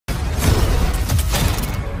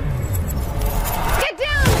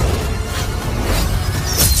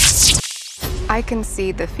I can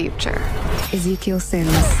see the future. Ezekiel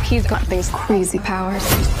Sims. He's got these crazy powers.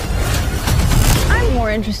 I'm more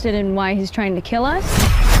interested in why he's trying to kill us.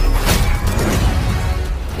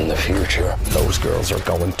 In the future, those girls are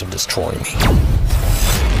going to destroy me.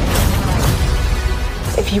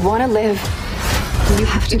 If you want to live, you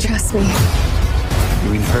have to trust me.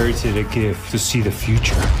 You inherited a gift to see the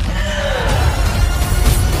future.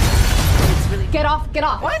 Get off, get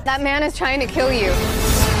off. What? That man is trying to kill you.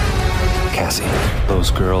 Cassie, Those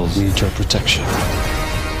girls need your protection.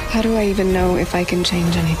 How do I even know if I can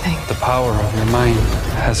change anything? The power of your mind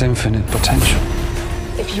has infinite potential.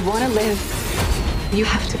 If you want to live, you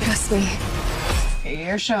have to trust me.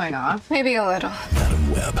 You're showing off. Maybe a little.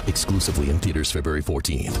 Adam Webb, exclusively in theaters February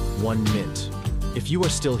 14th. 1 mint. If you are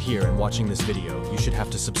still here and watching this video, you should have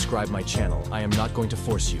to subscribe my channel. I am not going to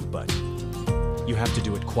force you, but you have to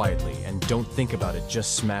do it quietly, and don't think about it,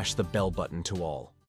 just smash the bell button to all.